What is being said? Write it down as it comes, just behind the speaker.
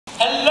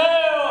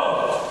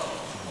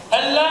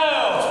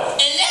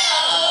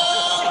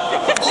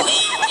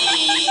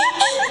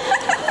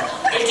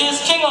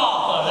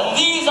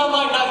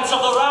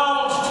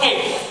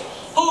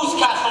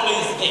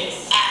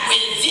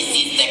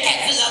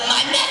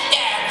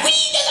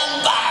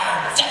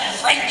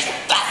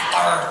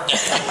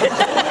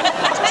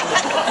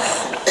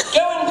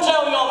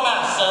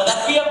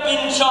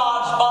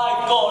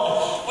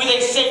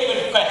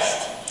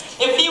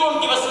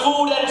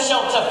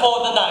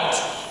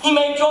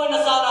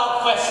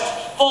quest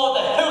for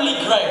the Holy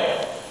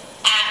Grail?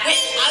 Well,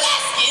 I'll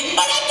ask him,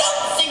 but I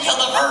don't think he'll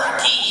ever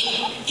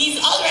keen. He's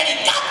already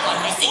got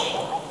one, you see.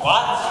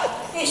 What?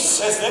 He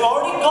says they've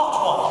already got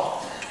one.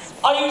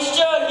 Are you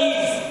sure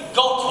he's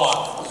got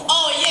one?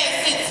 Oh,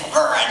 yes, it's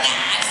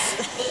Uranus.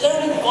 There's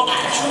only one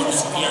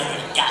He's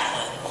already got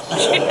one.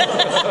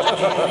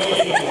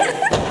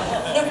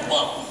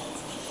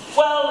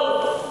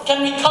 Well,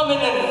 can we come in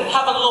and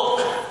have a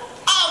look?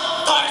 Of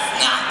course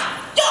not.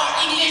 You're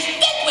English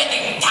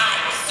bedwetting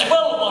types.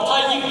 Well, what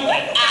are you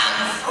then? I'm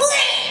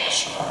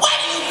French. Why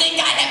do you think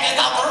I have this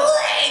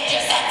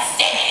outrageous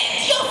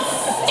accent, you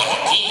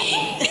silly?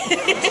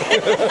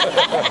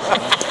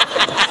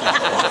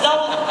 Now,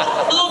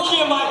 look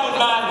here, my good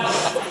man.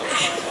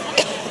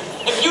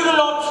 If you do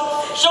not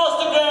show us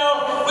the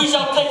grail, we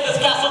shall take this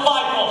castle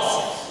by force.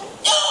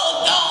 You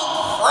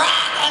don't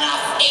fret on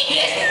us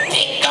English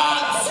big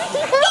dogs.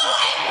 Go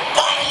and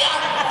boil your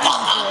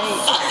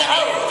bottoms under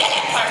a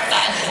silly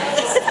person.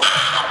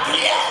 I'll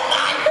blow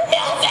my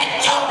nose at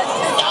you,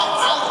 so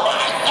World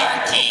War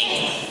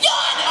 13. You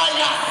and all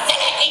your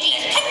silly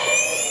English.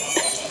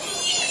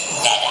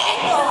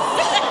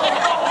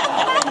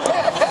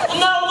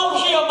 Now, look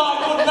here, my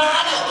good I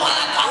man. don't want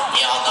to talk to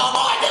you no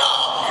more, you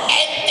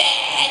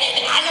empty-headed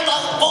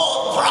animal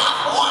bull prop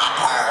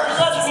whoppers.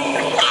 Let me...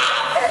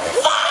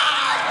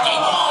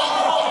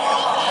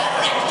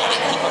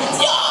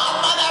 Your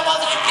mother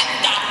was a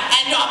hunter,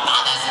 and your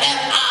father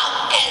smelled all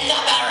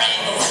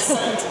elderberries.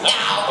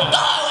 Now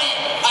go away,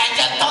 or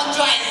just don't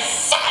try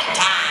second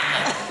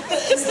time.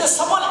 Is there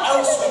someone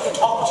else we can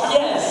talk to?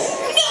 Yes.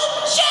 No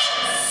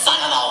chance, son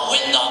of a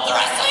window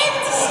dresser.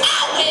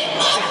 I'll win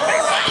my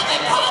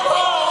private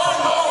property.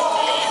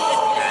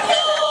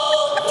 You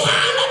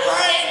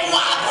calibrate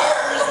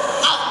whoppers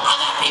of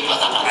other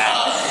people's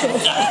applause.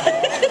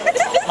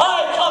 I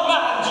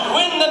command you,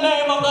 in the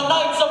name of the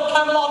Knights of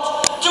Camelot,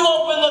 to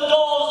open the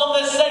doors of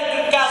this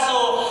sacred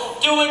castle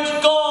to which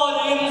God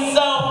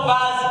himself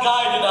has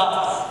guided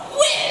us.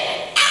 Well,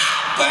 I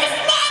burst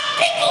my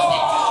pickles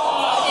into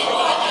you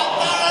want to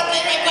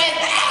thoroughly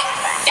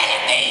request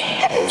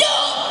anything. You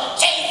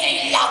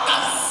chasing lock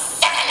of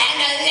second-hand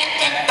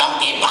electric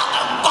donkey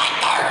bottom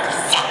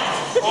biters.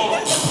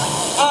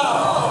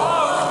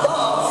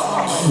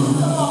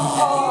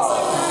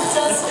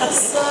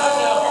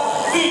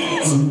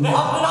 Please, they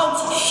have been out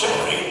of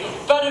chivalry.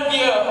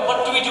 Bedivere,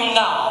 what do we do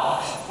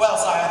now? Well,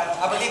 sire,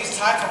 I believe it's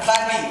time for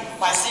Plan B,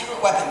 my secret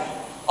weapon.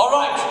 All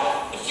right,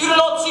 if you do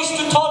not cease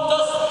to taunt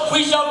us,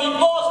 we shall be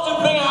forced to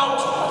bring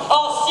out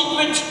our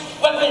secret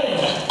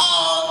weapon.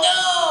 Oh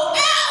no!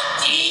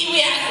 Ouchie, we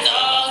are so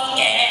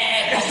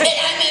scared. Did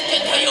I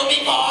mention to you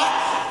before?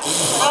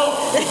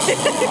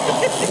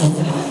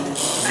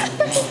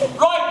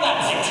 Right,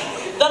 that's it.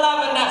 They'll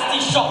have a nasty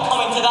shock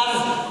coming to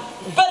them.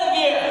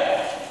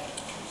 Bedivere!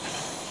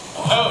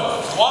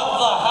 Oh, what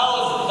the hell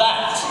is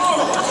that?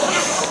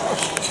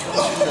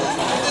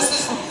 This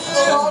is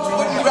the large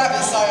wooden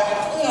rabbit, sire.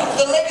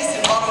 The latest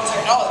in modern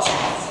technology.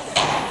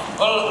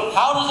 Well,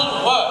 how does it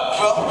work?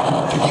 Well,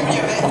 the beauty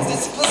of it is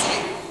its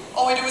simplicity.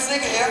 All we do is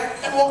leave it here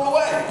and walk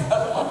away.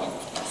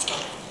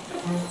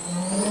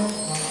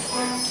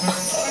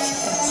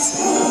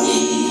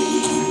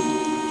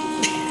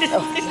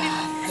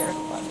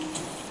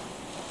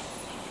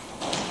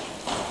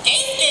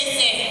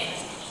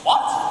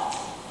 What?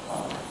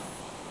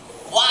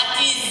 What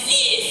is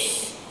this?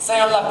 C'est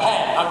un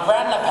lapin, un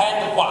grand lapin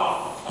de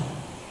bois.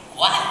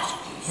 What?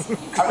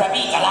 A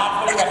rabbit, a large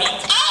wooden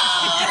rabbit. Oh,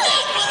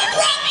 that was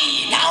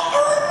Robbie! Now,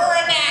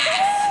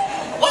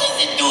 Uranus! What is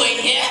it doing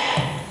here?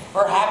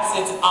 Perhaps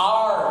it's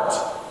art.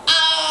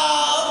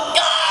 Oh, of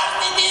course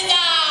it is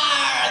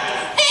art!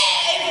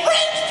 Hey,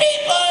 French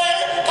people!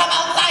 Come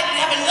outside and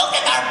have a look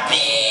at our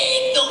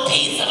big new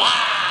piece of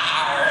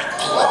art!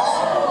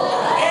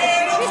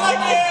 Hey, looks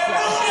like they're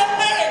really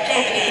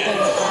American.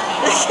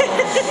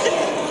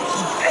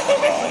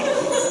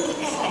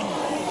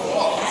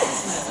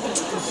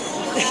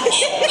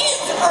 It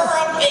is for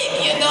a pig,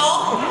 you know,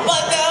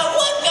 but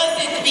what does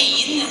it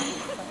mean?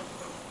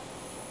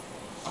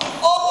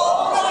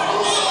 Oh,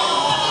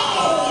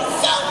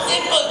 so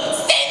simple.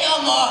 Say no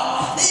more.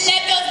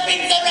 Let us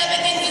bring the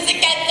rabbit into the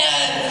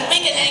castle. We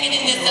can hang it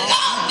in this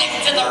salon next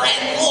to the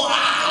red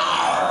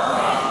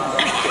wow.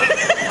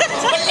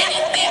 But let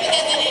us see if it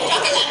has any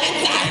chocolate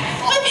inside.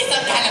 Might be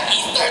some kind of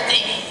Easter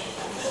thing.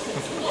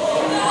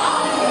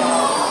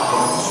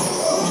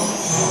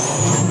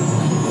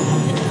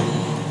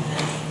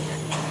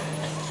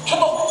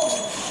 Come on.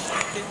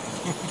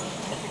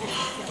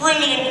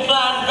 Brilliant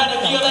plan,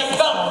 Bedivere. They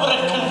fell for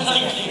it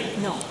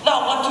completely. No. Now,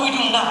 what do we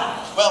do now?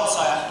 Well,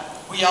 sire,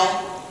 we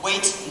all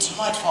wait until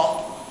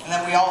nightfall, and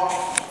then we all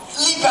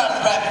leap out of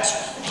the rabbit.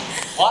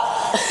 What?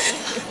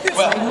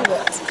 Well,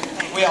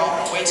 we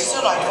all wait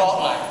until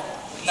nightfall,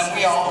 and then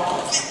we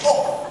all leap.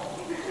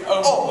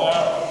 Oh,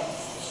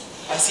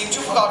 I seem to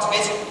have forgotten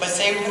it, but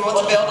say we want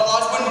to build a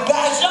large wooden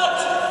badge. Shut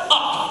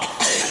up!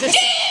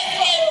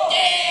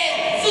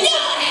 You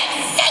have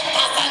sent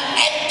us an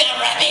empty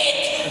rabbit.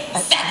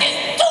 That is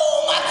too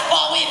much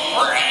for we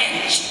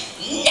French.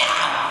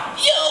 Now,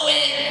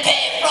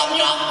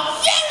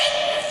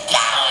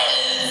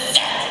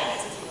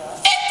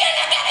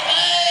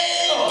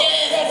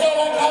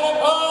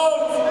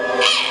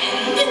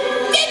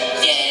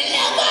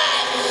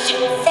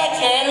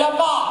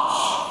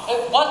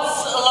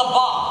 What's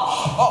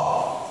lavage?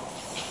 Oh.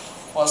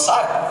 Well,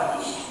 sire.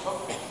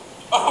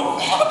 Oh,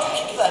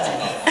 keep that in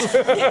there.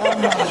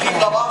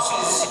 Lavage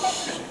is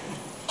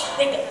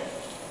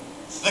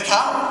the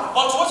cow.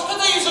 What could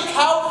they use a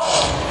cow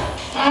for?